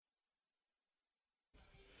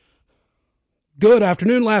Good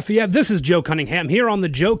afternoon, Lafayette. This is Joe Cunningham here on the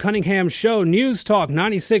Joe Cunningham Show. News Talk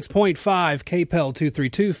 96.5, KPEL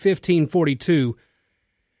 232-1542.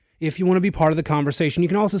 If you want to be part of the conversation, you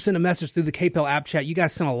can also send a message through the KPEL app chat. You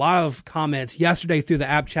guys sent a lot of comments yesterday through the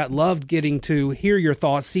app chat. Loved getting to hear your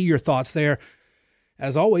thoughts, see your thoughts there.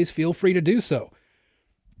 As always, feel free to do so.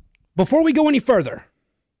 Before we go any further,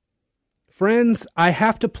 friends, I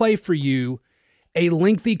have to play for you a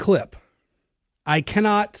lengthy clip. I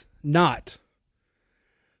cannot not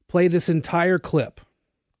play this entire clip.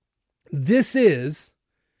 This is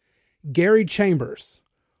Gary Chambers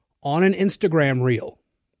on an Instagram reel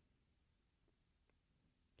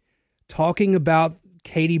talking about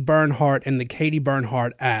Katie Bernhardt and the Katie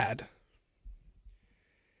Bernhardt ad.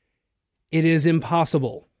 It is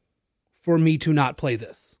impossible for me to not play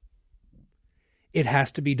this. It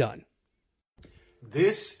has to be done.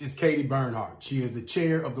 This is Katie Bernhardt. She is the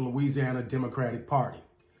chair of the Louisiana Democratic Party.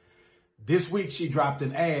 This week, she dropped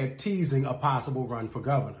an ad teasing a possible run for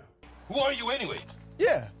governor. Who are you anyway?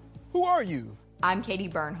 Yeah, who are you? I'm Katie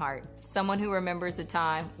Bernhardt, someone who remembers a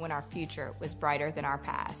time when our future was brighter than our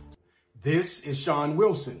past. This is Sean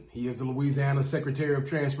Wilson. He is the Louisiana Secretary of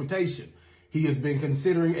Transportation. He has been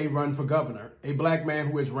considering a run for governor, a black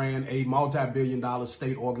man who has ran a multi-billion-dollar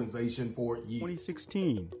state organization for years.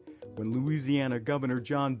 2016, when Louisiana Governor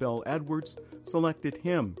John Bel Edwards selected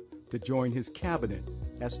him to join his cabinet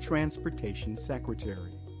as Transportation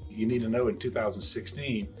Secretary. You need to know in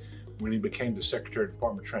 2016, when he became the Secretary of the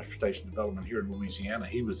Department of Transportation Development here in Louisiana,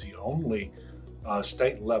 he was the only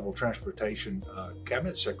state-level transportation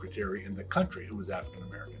cabinet secretary in the country who was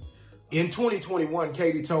African-American. In 2021,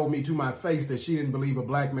 Katie told me to my face that she didn't believe a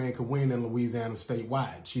black man could win in Louisiana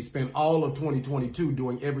statewide. She spent all of 2022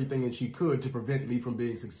 doing everything that she could to prevent me from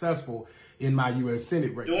being successful in my U.S.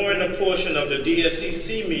 Senate race. During the portion of the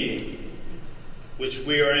DSCC meeting, which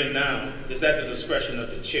we are in now, is at the discretion of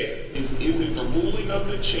the chair. Is it the ruling of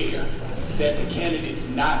the chair that the candidates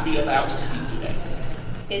not be allowed to speak today?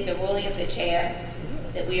 Is the ruling of the chair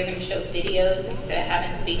that we are going to show videos instead of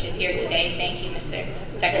having speeches here today? Thank you,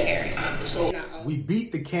 Mr. Secretary. So we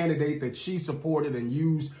beat the candidate that she supported and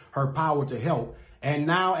used her power to help. And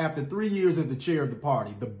now, after 3 years as the chair of the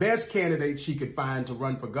party, the best candidate she could find to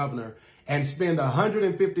run for governor and spend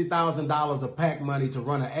 $150,000 of PAC money to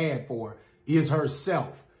run an ad for is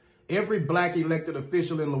herself. Every black elected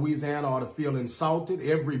official in Louisiana ought to feel insulted.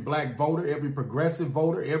 Every black voter, every progressive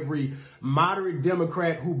voter, every moderate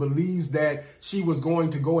Democrat who believes that she was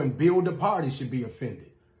going to go and build a party should be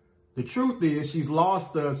offended. The truth is she's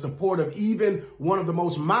lost the support of even one of the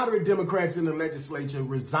most moderate Democrats in the legislature,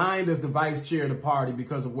 resigned as the vice chair of the party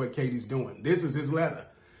because of what Katie's doing. This is his letter.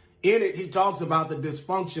 In it, he talks about the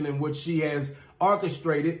dysfunction in which she has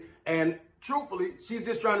orchestrated, and truthfully, she's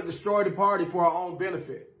just trying to destroy the party for her own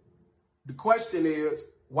benefit. The question is,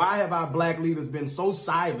 why have our black leaders been so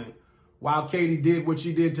silent while Katie did what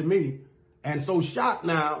she did to me, and so shocked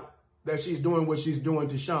now that she's doing what she's doing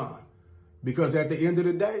to Sean? Because at the end of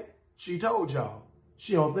the day, she told y'all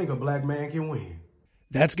she don't think a black man can win.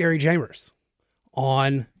 That's Gary Chambers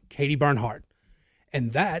on Katie Bernhardt.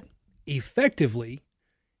 And that effectively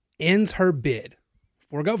ends her bid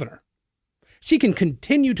for governor. She can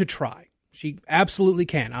continue to try. She absolutely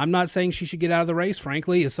can. I'm not saying she should get out of the race.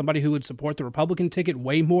 Frankly, as somebody who would support the Republican ticket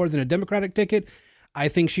way more than a Democratic ticket, I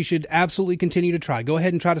think she should absolutely continue to try. Go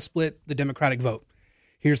ahead and try to split the Democratic vote.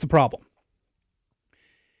 Here's the problem.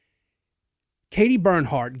 Katie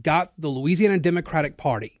Bernhardt got the Louisiana Democratic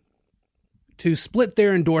Party to split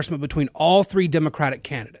their endorsement between all three Democratic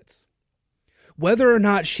candidates. Whether or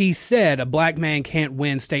not she said a black man can't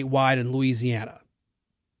win statewide in Louisiana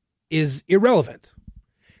is irrelevant.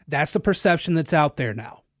 That's the perception that's out there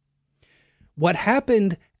now. What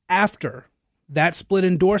happened after that split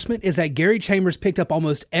endorsement is that Gary Chambers picked up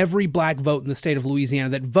almost every black vote in the state of Louisiana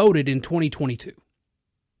that voted in 2022.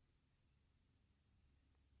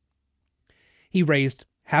 He raised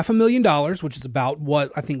 $500,000, which is about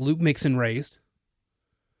what I think Luke Mixon raised.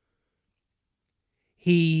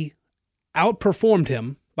 He outperformed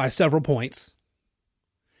him by several points.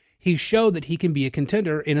 He showed that he can be a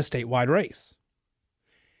contender in a statewide race.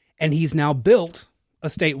 And he's now built a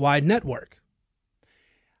statewide network.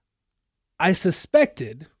 I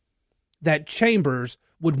suspected that Chambers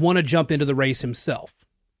would want to jump into the race himself.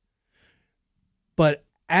 But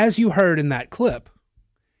as you heard in that clip,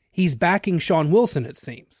 he's backing Sean Wilson, it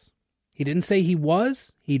seems. He didn't say he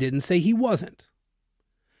was. He didn't say he wasn't.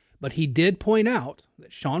 But he did point out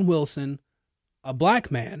that Sean Wilson, a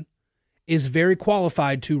black man, is very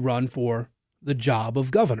qualified to run for the job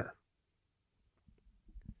of governor.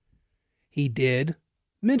 He did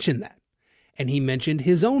mention that. And he mentioned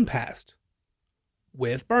his own past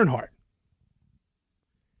with Bernhardt.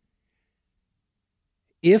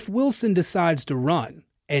 If Wilson decides to run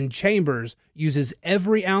and Chambers uses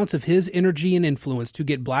every ounce of his energy and influence to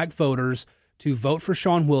get black voters to vote for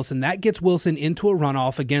Sean Wilson, that gets Wilson into a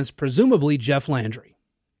runoff against presumably Jeff Landry.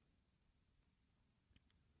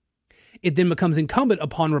 It then becomes incumbent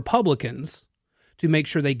upon Republicans to make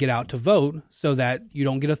sure they get out to vote so that you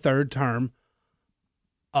don't get a third term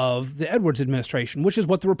of the Edwards administration, which is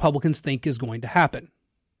what the Republicans think is going to happen.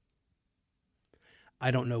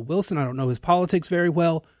 I don't know Wilson. I don't know his politics very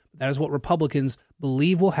well. But that is what Republicans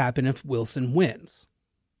believe will happen if Wilson wins.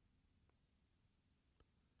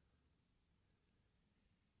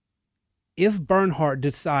 If Bernhardt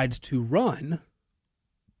decides to run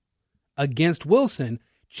against Wilson,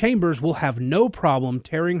 Chambers will have no problem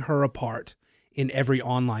tearing her apart in every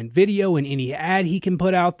online video, in any ad he can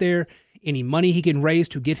put out there, any money he can raise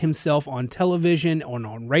to get himself on television or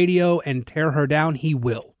on radio and tear her down, he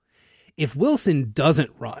will. If Wilson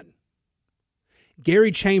doesn't run,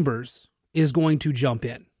 Gary Chambers is going to jump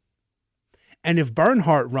in. And if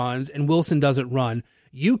Bernhardt runs and Wilson doesn't run,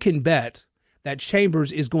 you can bet that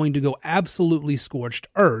Chambers is going to go absolutely scorched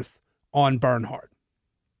earth on Bernhardt.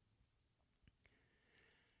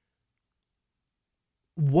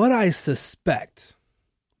 What I suspect,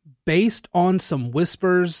 based on some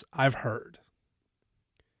whispers I've heard,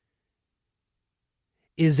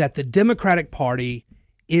 is that the Democratic Party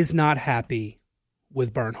is not happy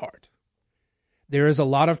with Bernhardt. There is a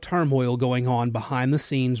lot of turmoil going on behind the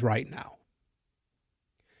scenes right now.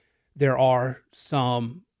 There are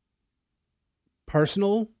some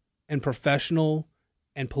personal and professional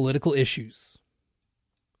and political issues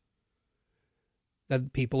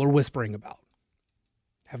that people are whispering about.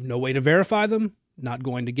 Have no way to verify them, not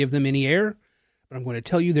going to give them any air, but I'm going to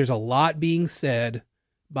tell you there's a lot being said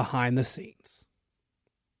behind the scenes.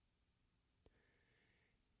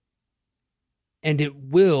 And it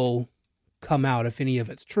will come out if any of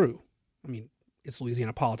it's true. I mean, it's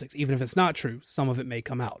Louisiana politics. Even if it's not true, some of it may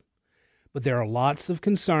come out. But there are lots of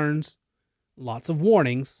concerns, lots of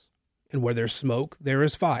warnings, and where there's smoke, there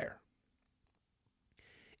is fire.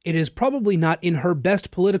 It is probably not in her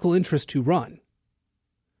best political interest to run.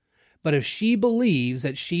 But if she believes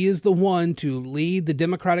that she is the one to lead the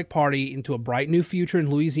Democratic Party into a bright new future in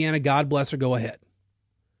Louisiana, God bless her, go ahead.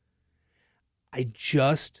 I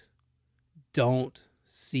just don't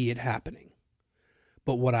see it happening.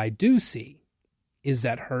 But what I do see is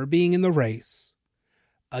that her being in the race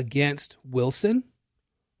against Wilson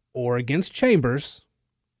or against Chambers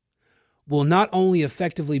will not only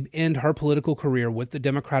effectively end her political career with the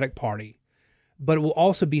Democratic Party, but it will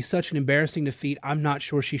also be such an embarrassing defeat, I'm not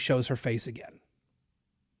sure she shows her face again.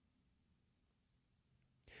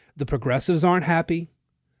 The progressives aren't happy.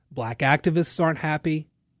 Black activists aren't happy.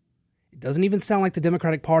 It doesn't even sound like the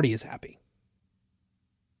Democratic Party is happy.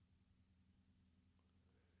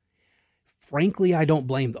 Frankly, I don't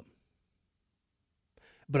blame them.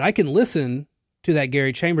 But I can listen to that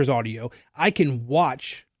Gary Chambers audio. I can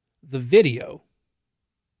watch the video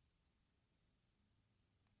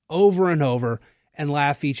over and over and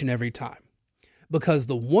laugh each and every time. Because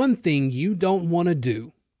the one thing you don't want to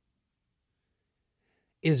do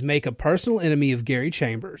is make a personal enemy of Gary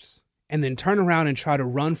Chambers and then turn around and try to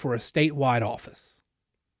run for a statewide office,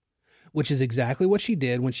 which is exactly what she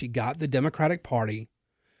did when she got the Democratic Party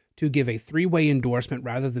to give a three-way endorsement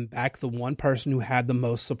rather than back the one person who had the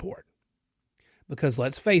most support. Because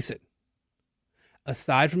let's face it,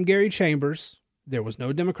 aside from Gary Chambers, there was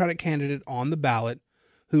no Democratic candidate on the ballot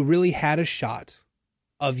who really had a shot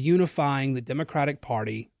of unifying the Democratic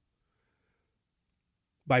Party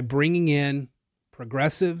by bringing in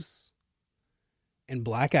progressives and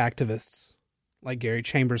black activists like Gary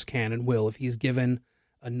Chambers can and will if he's given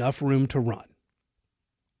enough room to run.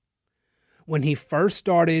 When he first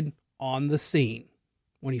started on the scene,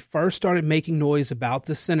 when he first started making noise about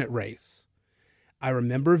the Senate race, I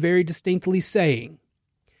remember very distinctly saying,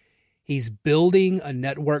 he's building a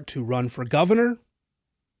network to run for governor,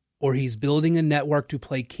 or he's building a network to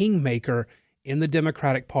play kingmaker in the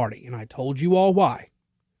Democratic Party. And I told you all why.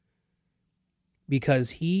 Because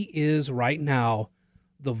he is right now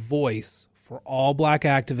the voice for all black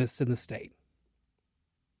activists in the state.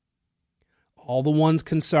 All the ones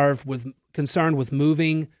concerned with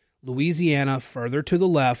moving Louisiana further to the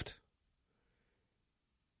left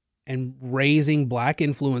and raising black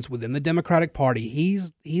influence within the Democratic Party.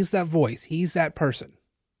 He's that voice. He's that person.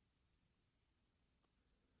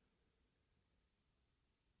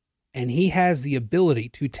 And he has the ability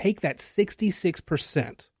to take that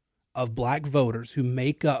 66% of black voters who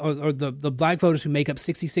make up, or the black voters who make up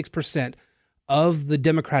 66% of the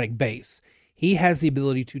Democratic base. He has the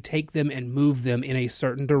ability to take them and move them in a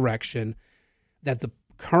certain direction that the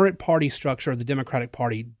current party structure of the Democratic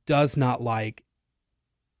Party does not like.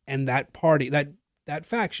 And that party, that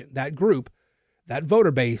faction, that group, that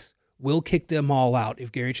voter base will kick them all out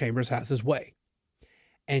if Gary Chambers has his way.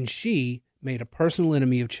 And she made a personal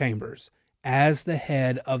enemy of Chambers as the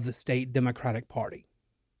head of the state Democratic Party.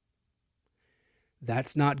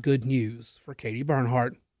 That's not good news for Katie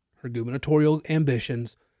Bernhardt, her gubernatorial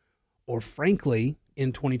ambitions, or frankly,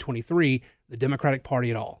 in 2023, the Democratic Party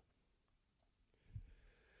at all.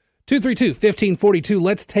 232-1542,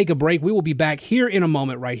 let's take a break. We will be back here in a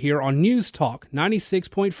moment right here on News Talk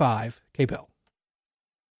 96.5 KPEL.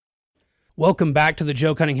 Welcome back to the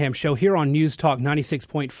Joe Cunningham Show here on News Talk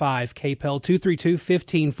 96.5 KPEL,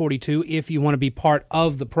 232-1542 if you want to be part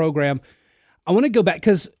of the program. I want to go back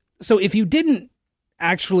because, so if you didn't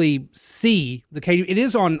actually see the Katie, it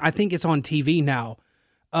is on, I think it's on TV now,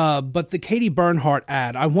 but the Katie Bernhardt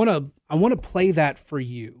ad, I want to play that for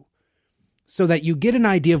you so that you get an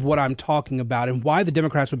idea of what I'm talking about and why the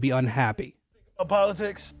Democrats would be unhappy.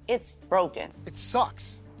 Politics. It's broken. It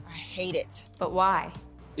sucks. I hate it. But why?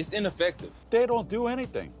 It's ineffective. They don't do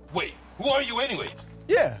anything. Wait, who are you anyway?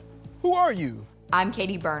 Yeah, who are you? I'm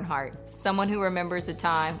Katie Bernhardt, someone who remembers a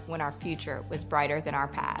time when our future was brighter than our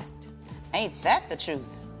past. Ain't that the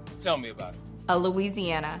truth? Tell me about it. A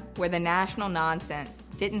Louisiana where the national nonsense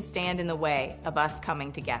didn't stand in the way of us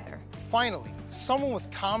coming together. Finally, someone with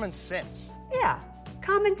common sense. Yeah,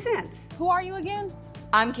 common sense. Who are you again?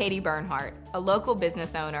 I'm Katie Bernhardt, a local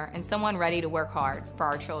business owner and someone ready to work hard for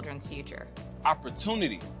our children's future.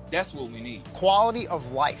 Opportunity, that's what we need. Quality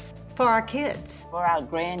of life. For our kids. For our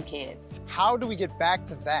grandkids. How do we get back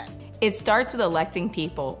to that? It starts with electing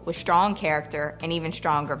people with strong character and even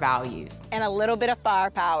stronger values. And a little bit of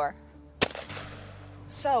firepower.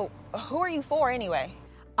 So, who are you for anyway?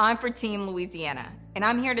 I'm for Team Louisiana, and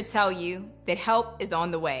I'm here to tell you that help is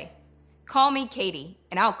on the way. Call me Katie,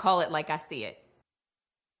 and I'll call it like I see it.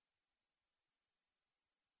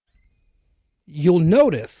 You'll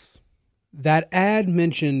notice that ad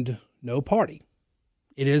mentioned no party.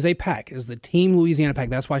 It is a PAC. It is the Team Louisiana PAC.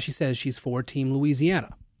 That's why she says she's for Team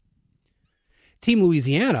Louisiana. Team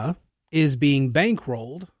Louisiana is being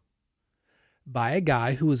bankrolled by a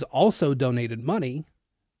guy who has also donated money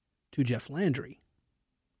to Jeff Landry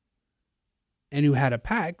and who had a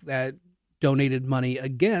PAC that donated money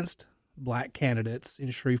against black candidates in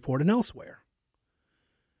Shreveport and elsewhere.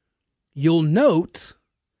 You'll note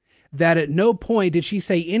that at no point did she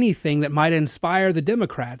say anything that might inspire the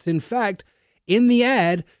Democrats. In fact, in the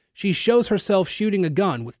ad, she shows herself shooting a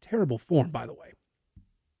gun with terrible form, by the way.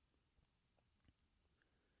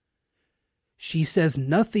 She says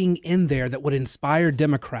nothing in there that would inspire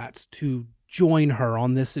Democrats to join her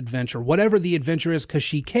on this adventure, whatever the adventure is, because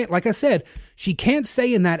she can't, like I said, she can't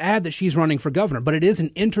say in that ad that she's running for governor, but it is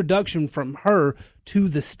an introduction from her to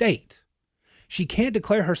the state. She can't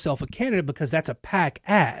declare herself a candidate because that's a PAC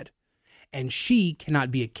ad, and she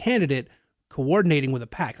cannot be a candidate coordinating with a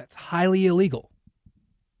PAC. That's highly illegal.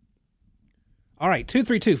 All right,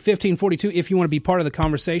 232-1542 if you want to be part of the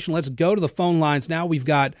conversation. Let's go to the phone lines now. We've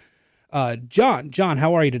got John. John,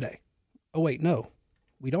 how are you today? Oh, wait, no,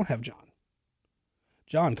 we don't have John.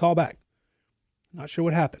 John, call back. Not sure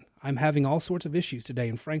what happened. I'm having all sorts of issues today,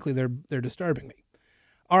 and frankly, they're disturbing me.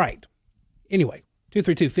 All right. Anyway,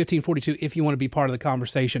 232-1542 if you want to be part of the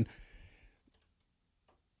conversation.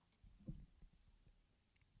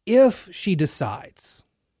 If she decides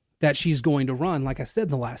that she's going to run, like I said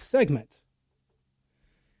in the last segment,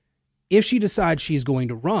 if she decides she's going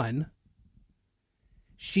to run,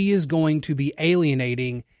 she is going to be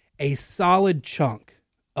alienating a solid chunk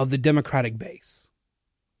of the Democratic base.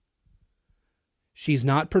 She's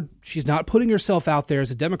not putting herself out there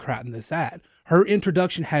as a Democrat in this ad. Her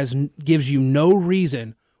introduction gives you no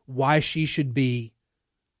reason why she should be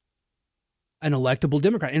an electable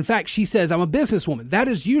Democrat. In fact, she says, I'm a businesswoman. That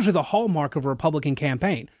is usually the hallmark of a Republican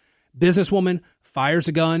campaign. Businesswoman, fires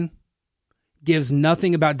a gun, gives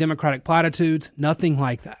nothing about Democratic platitudes, nothing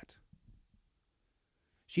like that.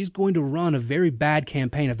 She's going to run a very bad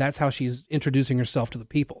campaign if that's how she's introducing herself to the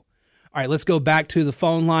people. All right, let's go back to the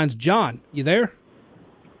phone lines. John, you there?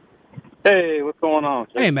 Hey, what's going on?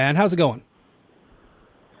 Hey, man, how's it going?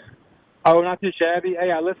 Oh, not too shabby.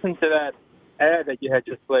 Hey, I listened to that ad that you had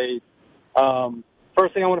just played.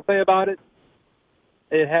 First thing I want to say about it,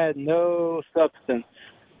 it had no substance.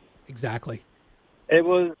 Exactly. It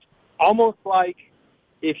was almost like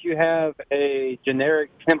if you have a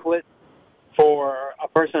generic template for a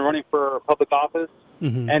person running for public office,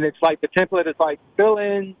 and it's like the template is like fill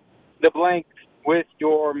in the blanks with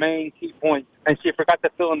your main key points, and she forgot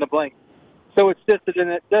to fill in the blanks. So it's just a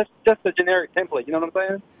generic template. You know what I'm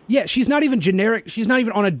saying? Yeah, she's not even generic. She's not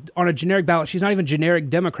even on a generic ballot. She's not even generic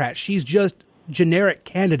Democrat. She's just generic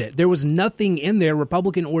candidate. There was nothing in there,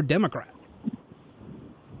 Republican or Democrat.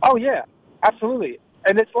 Oh, yeah, absolutely.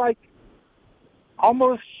 And it's like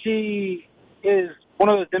almost she is one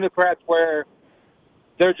of those Democrats where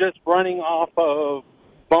they're just running off of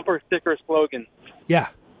bumper sticker slogans. Yeah.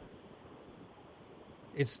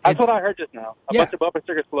 That's what I heard just now. A bunch of bumper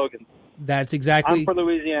sticker slogans. That's exactly. I'm for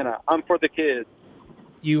Louisiana. I'm for the kids.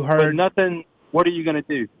 You heard but nothing. What are you going to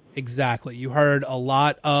do? Exactly. You heard a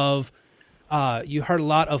lot of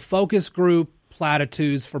focus group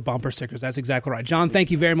platitudes for bumper stickers. That's exactly right. John,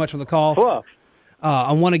 thank you very much for the call.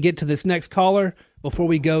 I want to get to this next caller before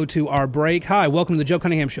we go to our break. Hi, welcome to the Joe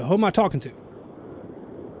Cunningham Show. Who am I talking to?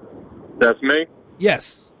 That's me?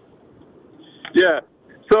 Yes. Yeah.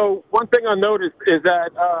 So one thing I noticed is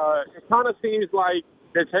that it kind of seems like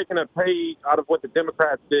they're taking a page out of what the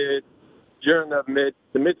Democrats did during the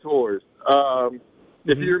midterms.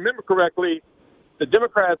 If you remember correctly, the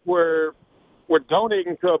Democrats were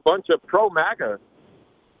donating to a bunch of pro-MAGA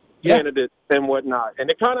candidates and whatnot. And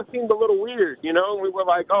it kind of seemed a little weird, you know? We were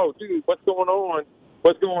like, oh, dude, what's going on?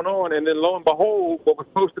 What's going on? And then lo and behold, what was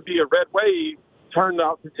supposed to be a red wave turned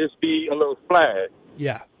out to just be a little flag.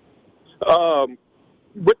 Yeah.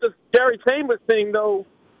 With the Gary Chambers thing, though,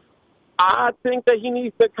 I think that he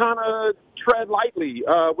needs to kind of tread lightly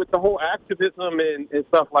with the whole activism and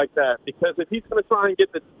stuff like that. Because if he's going to try and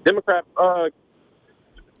get the Democrat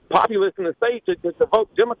populace in the state to vote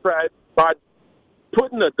Democrat by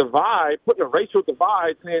putting a racial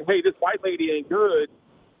divide, saying, hey, this white lady ain't good,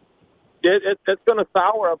 it's going to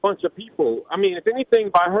sour a bunch of people. I mean, if anything,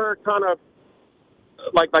 by her kind of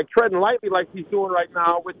like treading lightly like she's doing right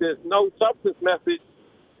now with this no substance message,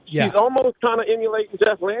 she's almost kind of emulating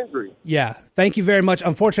Jeff Landry. Yeah. Thank you very much.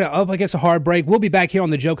 Unfortunately, up against a hard break. We'll be back here on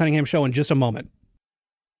the Joe Cunningham Show in just a moment.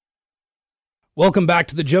 Welcome back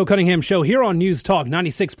to the Joe Cunningham Show here on News Talk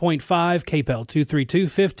 96.5 KPEL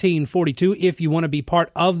 232-1542 if you want to be part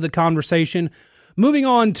of the conversation. Moving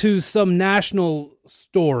on to some national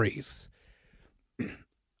stories.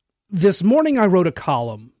 This morning I wrote a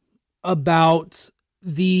column about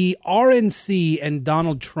the RNC and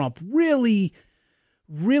Donald Trump really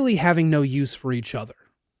having no use for each other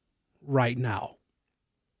right now.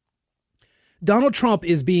 Donald Trump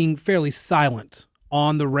is being fairly silent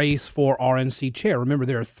on the race for RNC chair. Remember,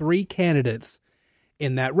 there are three candidates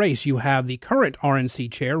in that race. You have the current RNC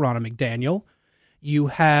chair, Ronna McDaniel. You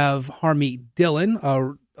have Harmeet Dillon,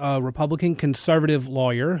 a Republican conservative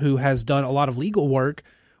lawyer who has done a lot of legal work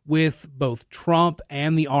with both Trump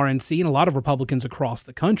and the RNC and a lot of Republicans across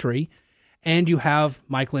the country. And you have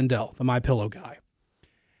Mike Lindell, the MyPillow guy.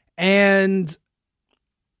 And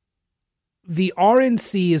the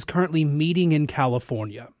RNC is currently meeting in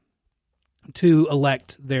California to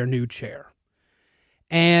elect their new chair.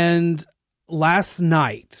 And last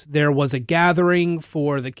night, there was a gathering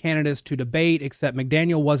for the candidates to debate, except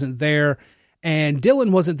McDaniel wasn't there. And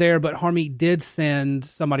Dillon wasn't there, but Harmeet did send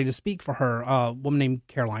somebody to speak for her, a woman named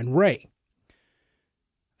Caroline Ray.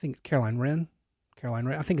 I think Caroline Wren.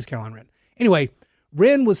 I think it's Caroline Wren. Anyway,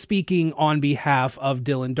 Wren was speaking on behalf of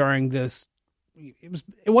Dillon during this.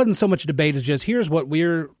 It wasn't so much a debate as just here's what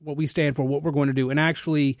we stand for, what we're going to do. And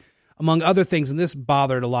actually, among other things, and this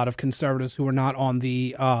bothered a lot of conservatives who are not on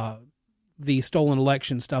the stolen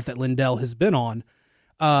election stuff that Lindell has been on.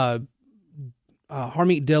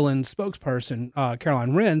 Harmeet Dillon's spokesperson,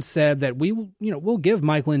 Caroline Wren, said that we'll give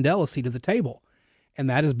Mike Lindell a seat at the table. And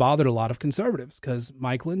that has bothered a lot of conservatives because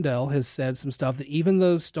Mike Lindell has said some stuff that even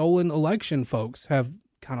the stolen election folks have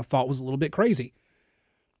kind of thought was a little bit crazy.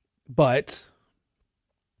 But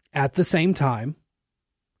at the same time,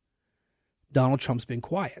 Donald Trump's been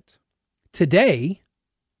quiet. Today,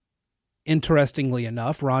 interestingly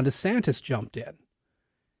enough, Ron DeSantis jumped in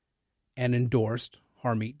and endorsed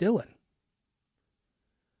Harmeet Dillon.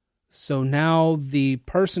 So now the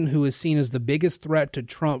person who is seen as the biggest threat to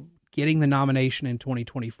Trump getting the nomination in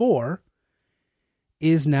 2024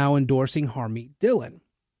 is now endorsing Harmeet Dillon.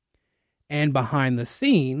 And behind the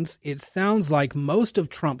scenes, it sounds like most of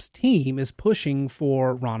Trump's team is pushing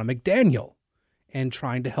for Ronna McDaniel and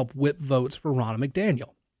trying to help whip votes for Ronna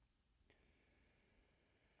McDaniel.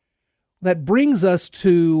 That brings us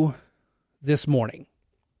to this morning.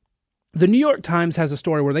 The New York Times has a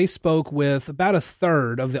story where they spoke with about a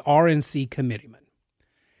third of the RNC committeemen.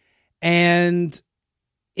 And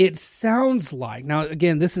it sounds like, now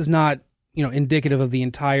again, this is not, indicative of the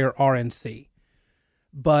entire RNC,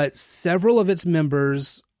 but several of its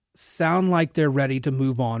members sound like they're ready to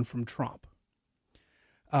move on from Trump.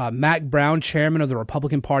 Mac Brown, chairman of the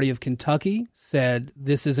Republican Party of Kentucky, said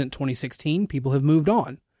this isn't 2016. People have moved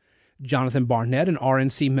on. Jonathan Barnett, an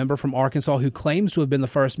RNC member from Arkansas who claims to have been the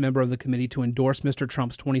first member of the committee to endorse Mr.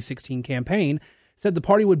 Trump's 2016 campaign, said the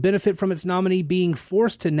party would benefit from its nominee being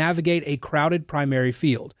forced to navigate a crowded primary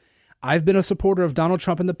field. I've been a supporter of Donald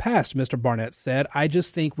Trump in the past, Mr. Barnett said. I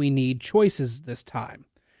just think we need choices this time.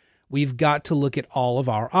 We've got to look at all of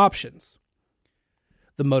our options.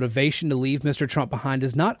 The motivation to leave Mr. Trump behind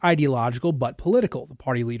is not ideological but political, the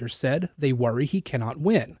party leader said. They worry he cannot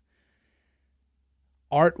win.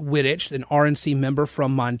 Art Wittich, an RNC member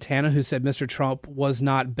from Montana, who said Mr. Trump was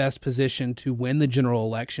not best positioned to win the general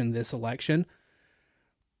election this election.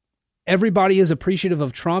 Everybody is appreciative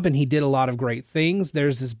of Trump, and he did a lot of great things.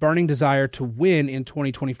 There's this burning desire to win in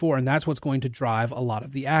 2024, and that's what's going to drive a lot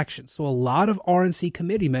of the action. So a lot of RNC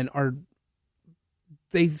committeemen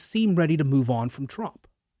they seem ready to move on from Trump.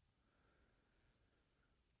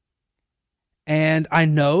 And I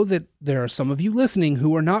know that there are some of you listening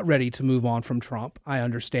who are not ready to move on from Trump. I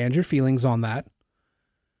understand your feelings on that.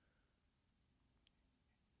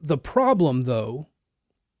 The problem, though,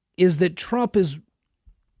 is that Trump is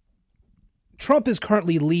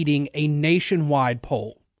currently leading a nationwide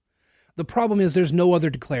poll. The problem is there's no other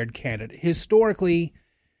declared candidate. Historically,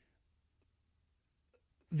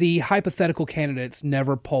 the hypothetical candidates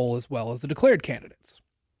never poll as well as the declared candidates.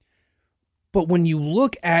 But when you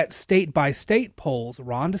look at state-by-state polls,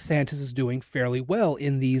 Ron DeSantis is doing fairly well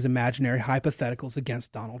in these imaginary hypotheticals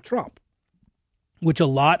against Donald Trump, which a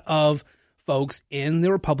lot of folks in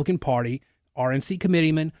the Republican Party, RNC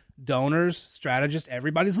committeemen, donors, strategists,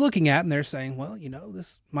 everybody's looking at, and they're saying, well,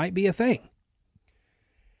 this might be a thing.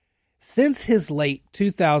 Since his late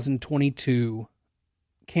 2022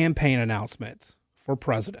 campaign announcement for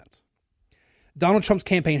president, Donald Trump's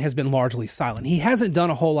campaign has been largely silent. He hasn't done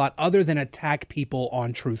a whole lot other than attack people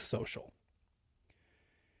on Truth Social.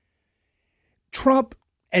 Trump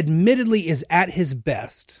admittedly is at his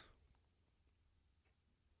best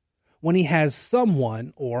when he has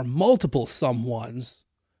someone or multiple someones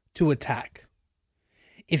to attack.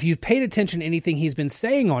 If you've paid attention to anything he's been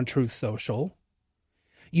saying on Truth Social,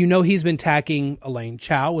 he's been attacking Elaine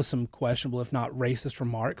Chao with some questionable, if not racist,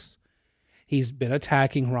 remarks. He's been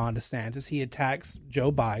attacking Ron DeSantis. He attacks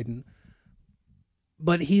Joe Biden.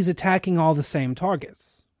 But he's attacking all the same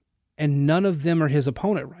targets. And none of them are his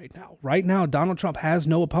opponent right now. Right now, Donald Trump has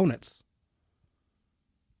no opponents.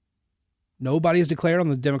 Nobody is declared on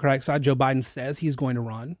the Democratic side. Joe Biden says he's going to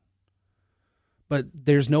run. But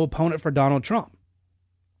there's no opponent for Donald Trump.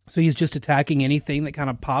 So he's just attacking anything that kind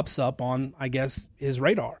of pops up on, I guess, his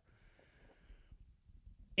radar.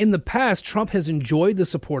 In the past, Trump has enjoyed the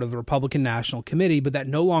support of the Republican National Committee, but that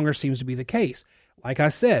no longer seems to be the case. Like I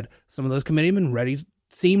said, some of those committeemen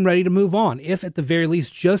seem ready to move on, if at the very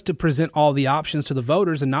least just to present all the options to the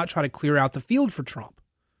voters and not try to clear out the field for Trump.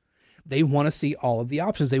 They want to see all of the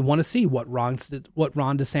options. They want to see what Ron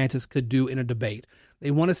DeSantis could do in a debate.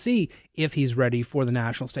 They want to see if he's ready for the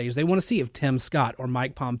national stage. They want to see if Tim Scott or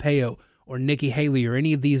Mike Pompeo or Nikki Haley or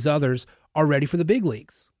any of these others are ready for the big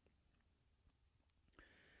leagues.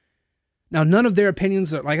 Now, none of their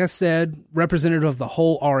opinions are, like I said, representative of the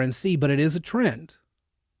whole RNC, but it is a trend.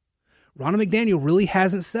 Ronna McDaniel really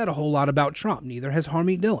hasn't said a whole lot about Trump. Neither has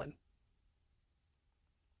Harmeet Dillon.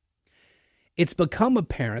 It's become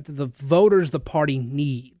apparent that the voters the party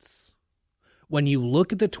needs, when you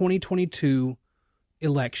look at the 2022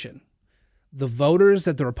 election, the voters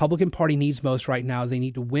that the Republican Party needs most right now is they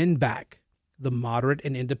need to win back the moderate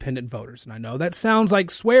and independent voters. And I know that sounds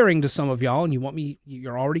like swearing to some of y'all, and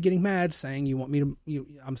you're already getting mad saying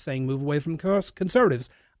I'm saying move away from conservatives.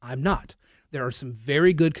 I'm not. There are some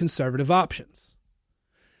very good conservative options.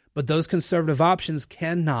 But those conservative options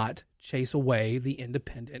cannot chase away the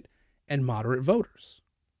independent and moderate voters.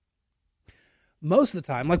 Most of the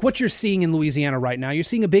time, like what you're seeing in Louisiana right now, you're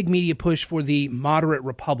seeing a big media push for the moderate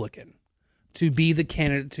Republican to be the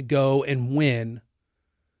candidate to go and win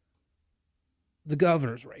the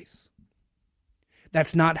governor's race.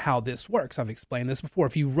 That's not how this works. I've explained this before.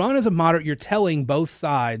 If you run as a moderate, you're telling both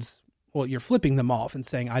sides, well, you're flipping them off and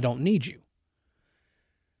saying, I don't need you.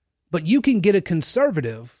 But you can get a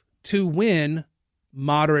conservative to win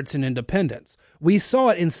moderates and independents. We saw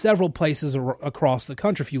it in several places across the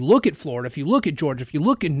country. If you look at Florida, if you look at Georgia, if you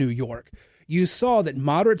look at New York, you saw that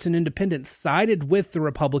moderates and independents sided with the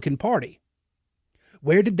Republican Party.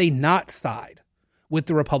 Where did they not side with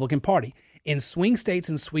the Republican Party? In swing states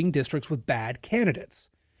and swing districts with bad candidates.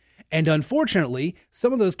 And unfortunately,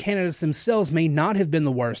 some of those candidates themselves may not have been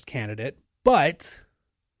the worst candidate, but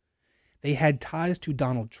they had ties to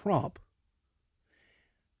Donald Trump.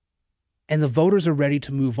 And the voters are ready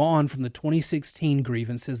to move on from the 2016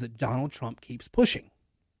 grievances that Donald Trump keeps pushing.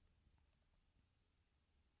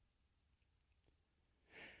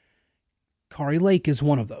 Kari Lake is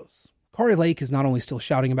one of those. Kari Lake is not only still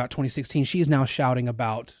shouting about 2016, she is now shouting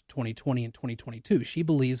about 2020 and 2022. She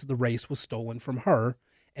believes the race was stolen from her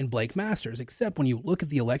and Blake Masters, except when you look at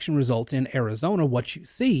the election results in Arizona, what you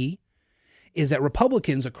see is that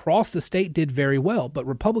Republicans across the state did very well, but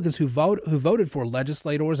Republicans who voted for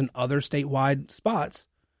legislators and other statewide spots,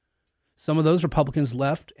 some of those Republicans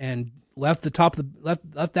left that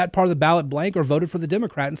part of the ballot blank or voted for the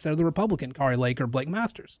Democrat instead of the Republican, Kari Lake or Blake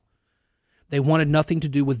Masters. They wanted nothing to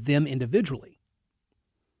do with them individually.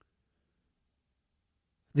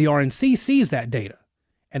 The RNC sees that data,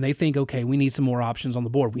 and they think, okay, we need some more options on the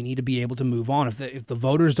board. We need to be able to move on. If the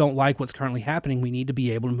voters don't like what's currently happening, we need to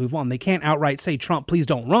be able to move on. They can't outright say, Trump, please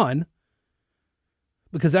don't run,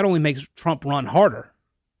 because that only makes Trump run harder.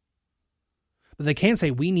 But they can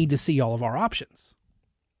say, we need to see all of our options.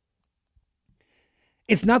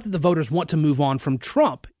 It's not that the voters want to move on from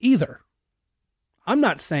Trump either. I'm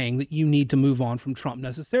not saying that you need to move on from Trump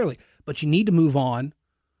necessarily, but you need to move on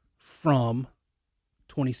from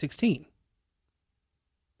 2016.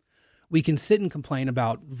 We can sit and complain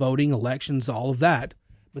about voting, elections, all of that,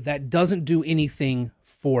 but that doesn't do anything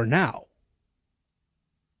for now.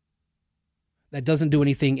 That doesn't do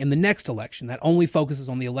anything in the next election. That only focuses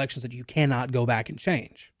on the elections that you cannot go back and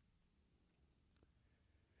change.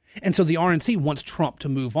 And so the RNC wants Trump to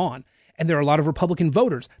move on. And there are a lot of Republican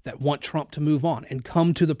voters that want Trump to move on and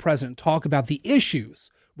come to the president, talk about the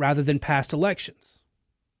issues rather than past elections.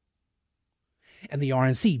 And the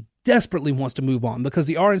RNC desperately wants to move on because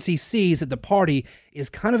the RNC sees that the party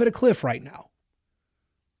is kind of at a cliff right now.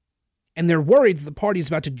 And they're worried that the party is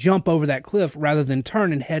about to jump over that cliff rather than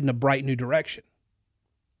turn and head in a bright new direction.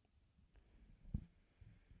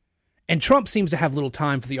 And Trump seems to have little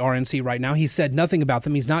time for the RNC right now. He's said nothing about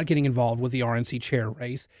them. He's not getting involved with the RNC chair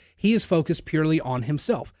race. He is focused purely on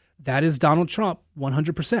himself. That is Donald Trump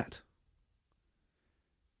 100%.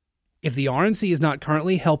 If the RNC is not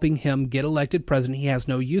currently helping him get elected president, he has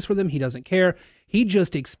no use for them. He doesn't care. He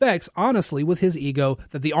just expects, honestly, with his ego,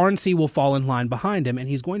 that the RNC will fall in line behind him, and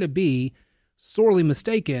he's going to be sorely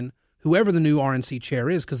mistaken, whoever the new RNC chair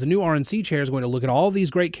is, because the new RNC chair is going to look at all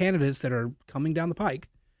these great candidates that are coming down the pike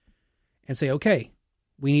and say, okay,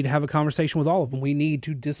 we need to have a conversation with all of them. We need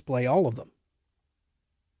to display all of them.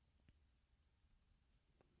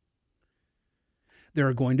 There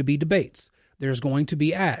are going to be debates. There's going to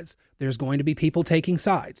be ads. There's going to be people taking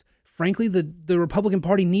sides. Frankly, the Republican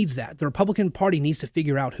Party needs that. The Republican Party needs to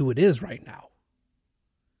figure out who it is right now.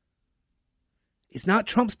 It's not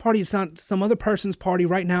Trump's party. It's not some other person's party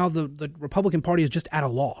right now. The Republican Party is just at a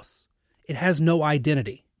loss. It has no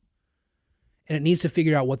identity. And it needs to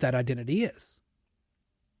figure out what that identity is.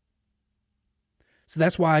 So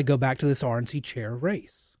that's why I go back to this RNC chair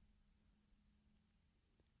race.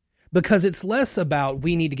 Because it's less about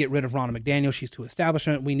we need to get rid of Ronna McDaniel. She's too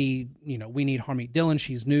establishment. We need Harmeet Dillon.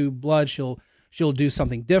 She's new blood. She'll do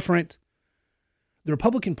something different. The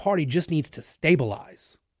Republican Party just needs to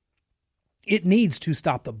stabilize. It needs to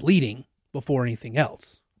stop the bleeding before anything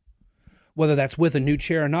else. Whether that's with a new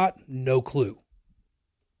chair or not, no clue.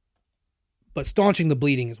 But staunching the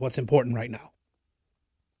bleeding is what's important right now.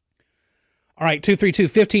 All right,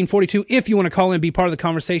 232-1542. If you want to call in and be part of the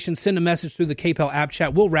conversation, send a message through the KPEL app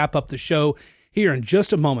chat. We'll wrap up the show here in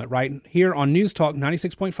just a moment, right here on News Talk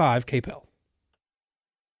 96.5 KPEL.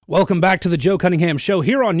 Welcome back to the Joe Cunningham Show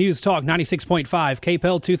here on News Talk 96.5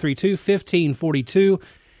 KPEL 232-1542.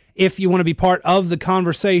 If you want to be part of the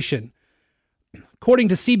conversation, according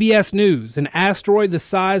to CBS News, an asteroid the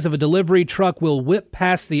size of a delivery truck will whip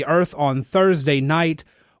past the Earth on Thursday night.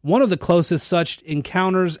 One of the closest such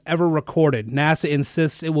encounters ever recorded. NASA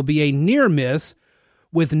insists it will be a near miss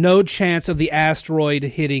with no chance of the asteroid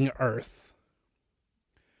hitting Earth.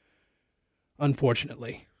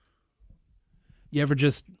 Unfortunately. You ever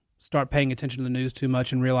just start paying attention to the news too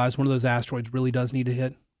much and realize one of those asteroids really does need to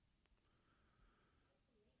hit?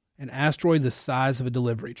 An asteroid the size of a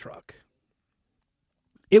delivery truck.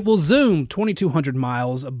 It will zoom 2,200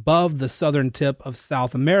 miles above the southern tip of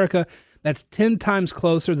South America. That's 10 times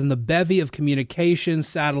closer than the bevy of communication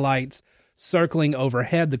satellites circling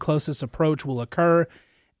overhead. The closest approach will occur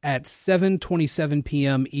at 7:27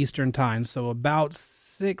 p.m. Eastern Time, so about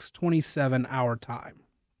 6:27 our time.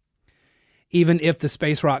 Even if the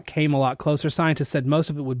space rock came a lot closer, scientists said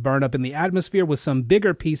most of it would burn up in the atmosphere, with some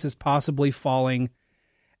bigger pieces possibly falling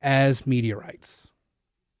as meteorites.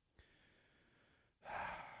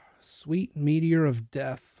 Sweet meteor of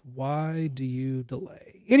death, why do you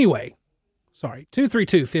delay? Anyway, Sorry,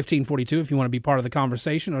 232-1542 if you want to be part of the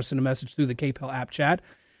conversation or send a message through the KPEL app chat.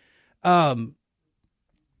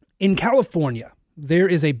 In California, there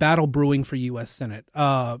is a battle brewing for U.S. Senate.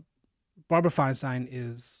 Barbara Feinstein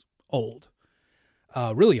is old,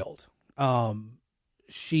 really old.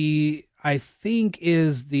 She, I think,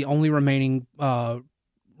 is the only remaining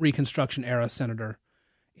Reconstruction era senator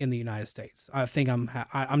in the United States. I think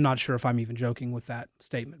I'm not sure if I'm even joking with that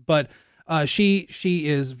statement, but she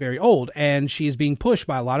is very old, and she is being pushed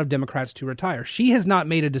by a lot of Democrats to retire. She has not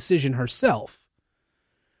made a decision herself,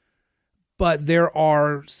 but there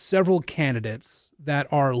are several candidates that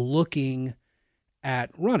are looking at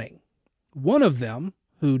running. One of them,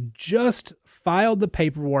 who just filed the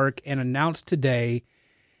paperwork and announced today,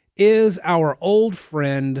 is our old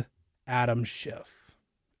friend Adam Schiff.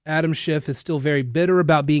 Adam Schiff is still very bitter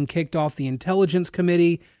about being kicked off the Intelligence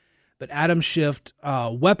Committee, but Adam Schiff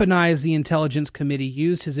weaponized the Intelligence Committee,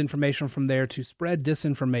 used his information from there to spread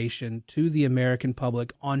disinformation to the American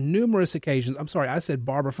public on numerous occasions. I'm sorry, I said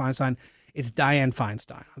Barbara Feinstein. It's Dianne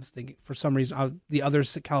Feinstein. I was thinking, for some reason, the other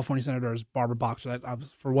California senator is Barbara Boxer. I was,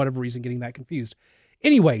 for whatever reason, getting that confused.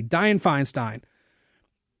 Anyway, Dianne Feinstein.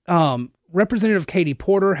 Representative Katie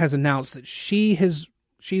Porter has announced that she's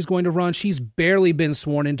going to run. She's barely been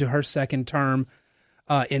sworn into her second term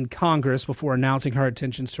in Congress before announcing her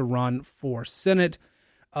intentions to run for Senate.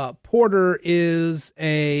 Porter is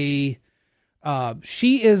she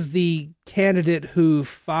is the candidate who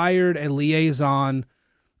fired a liaison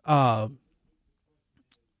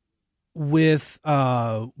with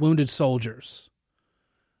wounded soldiers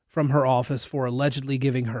from her office for allegedly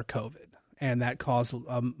giving her COVID, and that caused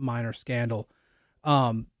a minor scandal.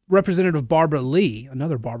 Representative Barbara Lee,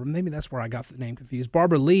 another Barbara, maybe that's where I got the name confused.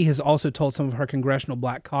 Barbara Lee has also told some of her Congressional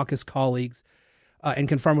Black Caucus colleagues and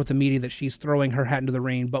confirmed with the media that she's throwing her hat into the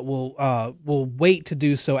ring, but will wait to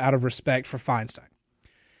do so out of respect for Feinstein.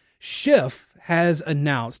 Schiff has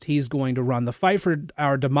announced he's going to run. The fight for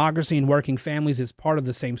our democracy and working families is part of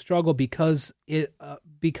the same struggle because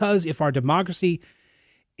if our democracy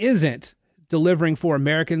isn't delivering for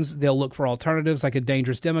Americans, they'll look for alternatives, like a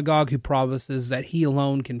dangerous demagogue who promises that he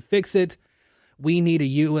alone can fix it. We need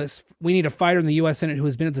a fighter in the U.S. Senate who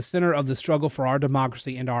has been at the center of the struggle for our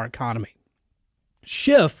democracy and our economy.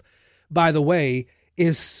 Schiff, by the way,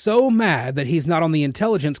 is so mad that he's not on the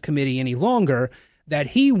Intelligence Committee any longer that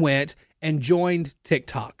he went and joined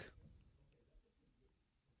TikTok.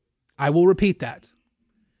 I will repeat that.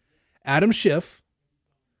 Adam Schiff,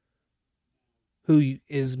 who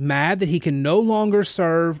is mad that he can no longer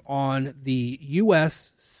serve on the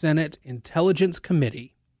U.S. Senate Intelligence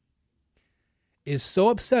Committee, is so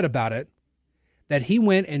upset about it that he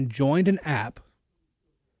went and joined an app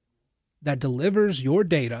that delivers your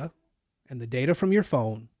data and the data from your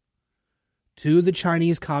phone to the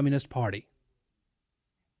Chinese Communist Party,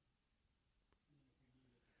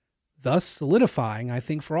 thus solidifying, I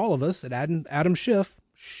think, for all of us that Adam Schiff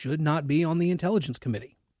should not be on the Intelligence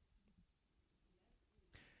Committee.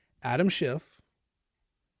 Adam Schiff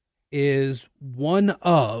is one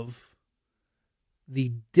of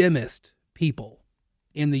the dimmest people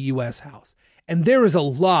in the U.S. House. And there is a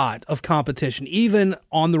lot of competition, even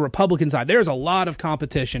on the Republican side. There's a lot of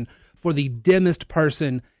competition for the dimmest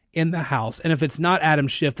person in the House. And if it's not Adam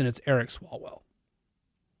Schiff, then it's Eric Swalwell,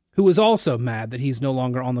 who is also mad that he's no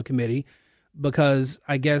longer on the committee because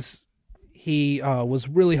I guess he was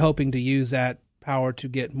really hoping to use that power to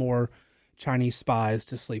get more Chinese spies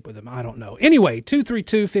to sleep with him. I don't know. Anyway,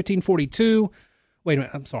 232-1542. Wait a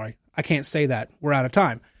minute. I'm sorry. I can't say that. We're out of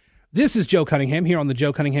time. This is Joe Cunningham here on the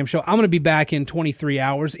Joe Cunningham Show. I'm going to be back in 23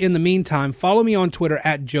 hours. In the meantime, follow me on Twitter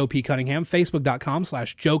at Joe P. Cunningham,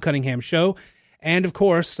 Facebook.com/Joe Cunningham Show. And, of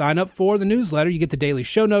course, sign up for the newsletter. You get the daily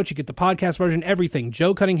show notes. You get the podcast version, everything.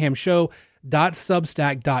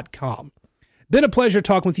 JoeCunninghamShow.substack.com. Been a pleasure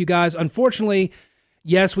talking with you guys. Unfortunately,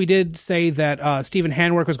 yes, we did say that Stephen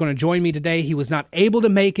Hanwork was going to join me today. He was not able to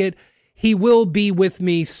make it. He will be with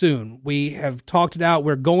me soon. We have talked it out.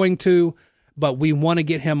 We're going to, but we want to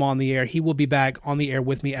get him on the air. He will be back on the air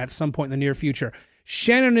with me at some point in the near future.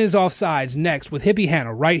 Shannon is Offsides next with Hippie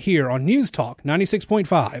Hannah right here on News Talk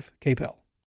 96.5 KPEL.